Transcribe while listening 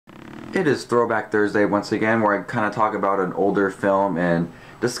It is Throwback Thursday once again, where I kind of talk about an older film and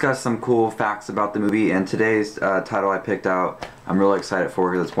discuss some cool facts about the movie. And today's title I picked out, I'm really excited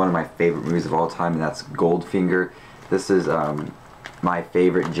for because it's one of my favorite movies of all time, and that's Goldfinger. This is my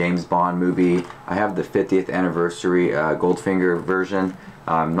favorite James Bond movie. I have the 50th anniversary Goldfinger version.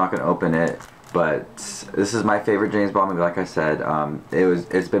 I'm not going to open it, but this is my favorite James Bond movie. Like I said,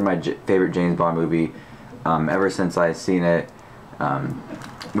 it's been my favorite James Bond movie ever since I seen it.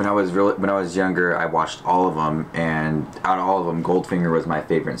 When I was younger, I watched all of them, and out of all of them, Goldfinger was my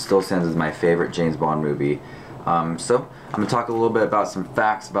favorite. And still stands as my favorite James Bond movie. So I'm gonna talk a little bit about some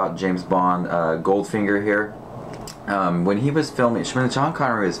facts about James Bond, Goldfinger here. When Sean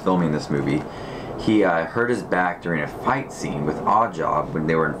Connery was filming this movie, he hurt his back during a fight scene with Oddjob when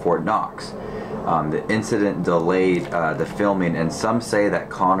they were in Fort Knox. The incident delayed the filming, and some say that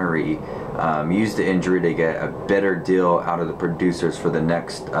Connery used the injury to get a better deal out of the producers for the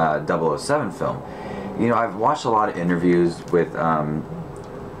next 007 film. You know, I've watched a lot of interviews with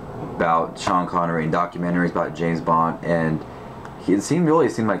about Sean Connery and documentaries about James Bond, and it really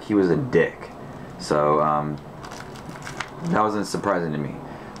seemed like he was a dick. So that wasn't surprising to me.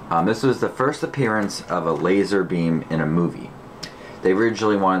 This was the first appearance of a laser beam in a movie. They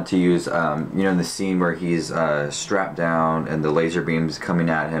originally wanted to use, you know, in the scene where he's strapped down and the laser beam's coming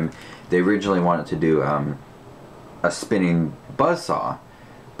at him, they originally wanted to do a spinning buzzsaw,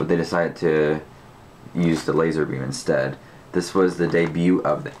 but they decided to use the laser beam instead. This was the debut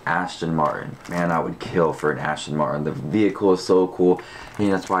of the Aston Martin. Man, I would kill for an Aston Martin. The vehicle is so cool. You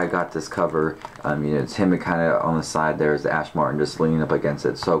know, that's why I got this cover. You know, it's him kind of on the side. There's the Aston Martin just leaning up against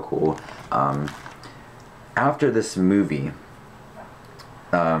it. So cool. After this movie,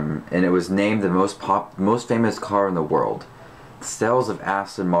 and it was named the most famous car in the world, sales of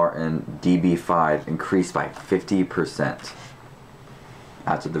Aston Martin DB5 increased by 50%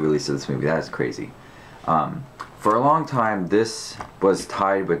 after the release of this movie. That is crazy. For a long time, this was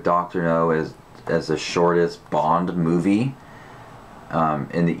tied with Dr. No as the shortest Bond movie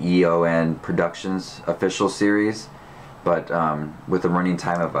in the EON Productions official series, but with a running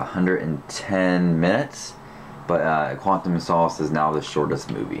time of 110 minutes. But Quantum of Solace is now the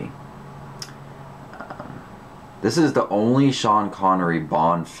shortest movie. This is the only Sean Connery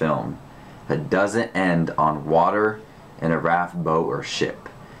Bond film that doesn't end on water, in a raft, boat, or ship.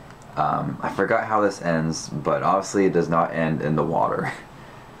 I forgot how this ends, but obviously it does not end in the water.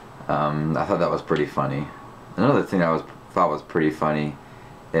 I thought that was pretty funny. Another thing I thought was pretty funny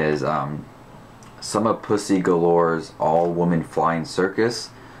is some of Pussy Galore's all-woman flying circus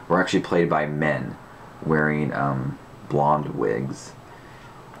were actually played by men wearing blonde wigs.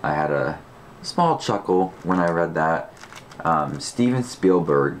 I had a small chuckle when I read that. Steven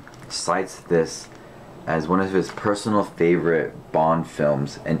Spielberg cites this as one of his personal favorite Bond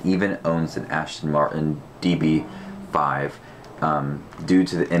films, and even owns an Aston Martin DB5 due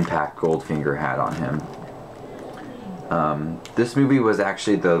to the impact Goldfinger had on him. This movie was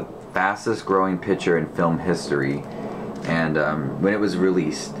actually the fastest growing picture in film history, and when it was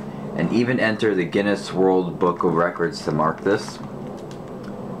released, and even entered the Guinness World Book of Records to mark this.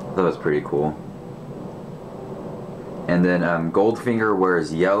 That was pretty cool. And then Goldfinger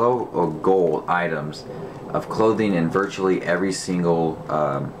wears yellow or gold items of clothing in virtually every single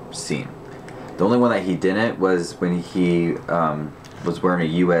scene. The only one that he didn't was when he was wearing a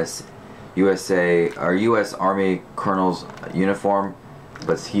U.S. Army Colonel's uniform,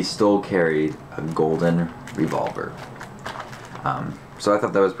 but he still carried a golden revolver. So I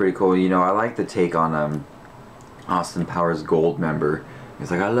thought that was pretty cool. You know, I like the take on Austin Powers' Gold member. He's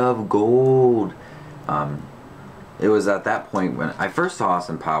like, I love gold. It was at that point when I first saw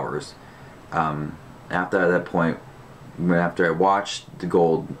Austin Powers. After that point, after I watched the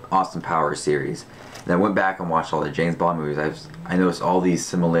Gold Austin Powers series, then I went back and watched all the James Bond movies. I noticed all these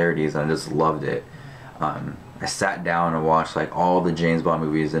similarities, and I just loved it. I sat down and watched like all the James Bond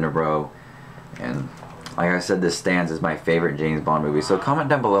movies in a row, and like I said, this stands as my favorite James Bond movie. So comment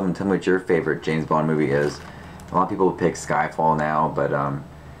down below and tell me what your favorite James Bond movie is. A lot of people pick Skyfall now, but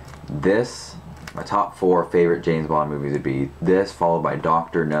my top 4 favorite James Bond movies would be this, followed by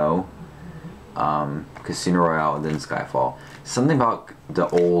Dr. No, Casino Royale, and then Skyfall. Something about the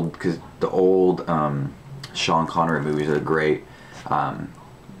old Sean Connery movies are great.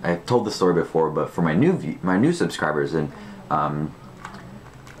 I've told this story before, but for my new subscribers and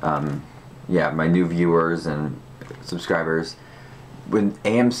yeah, my new viewers and subscribers, when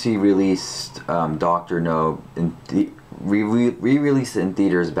AMC released Dr. No, re-released it in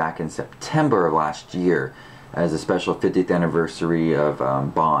theaters back in September of last year as a special 50th anniversary of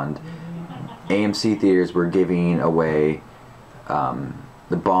Bond, AMC theaters were giving away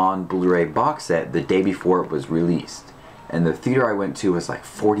the Bond Blu-ray box set the day before it was released. And the theater I went to was like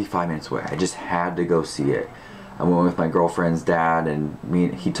 45 minutes away. I just had to go see it. I went with my girlfriend's dad, and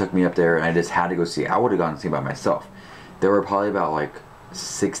he took me up there, and I just had to go see it. I would have gone and seen it by myself. There were probably about like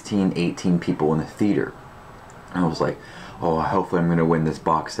 16, 18 people in the theater. And I was like, oh, hopefully I'm going to win this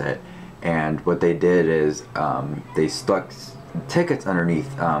box set. And what they did is they stuck tickets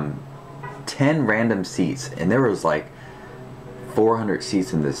underneath 10 random seats, and there was like 400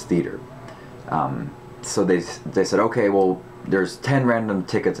 seats in this theater. So they said, okay, well, there's 10 random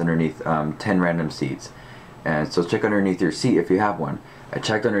tickets underneath 10 random seats. And so check underneath your seat if you have one. I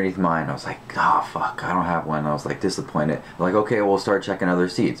checked underneath mine. I was like, oh, fuck, I don't have one. I was like disappointed. I'm like, okay, we'll start checking other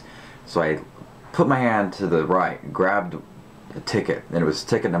seats. So I put my hand to the right, grabbed a ticket, and it was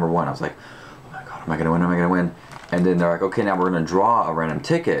ticket number 1. I was like, oh my god, am I going to win? Am I going to win? And then they're like, okay, now we're going to draw a random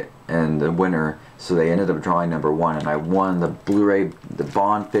ticket and the winner. So they ended up drawing number 1, and I won the Blu-ray, the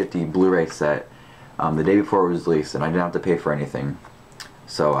Bond 50 Blu-ray set the day before it was released, and I didn't have to pay for anything.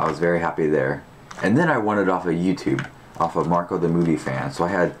 So I was very happy there. And then I won it off of YouTube, off of Marco the Movie Fan. So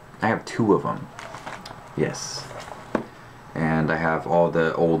I have 2 of them. Yes. And I have all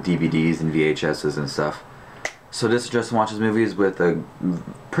the old DVDs and VHSs and stuff. So this just watches movies with a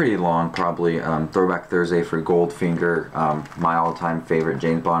pretty long, probably, Throwback Thursday for Goldfinger, my all-time favorite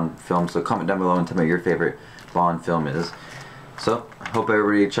James Bond film. So comment down below and tell me what your favorite Bond film is. So, hope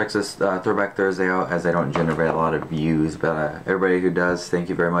everybody checks this Throwback Thursday out, as I don't generate a lot of views, but everybody who does, thank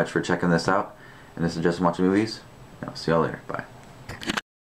you very much for checking this out. And this is Just Watching Movies. I'll see y'all later. Bye.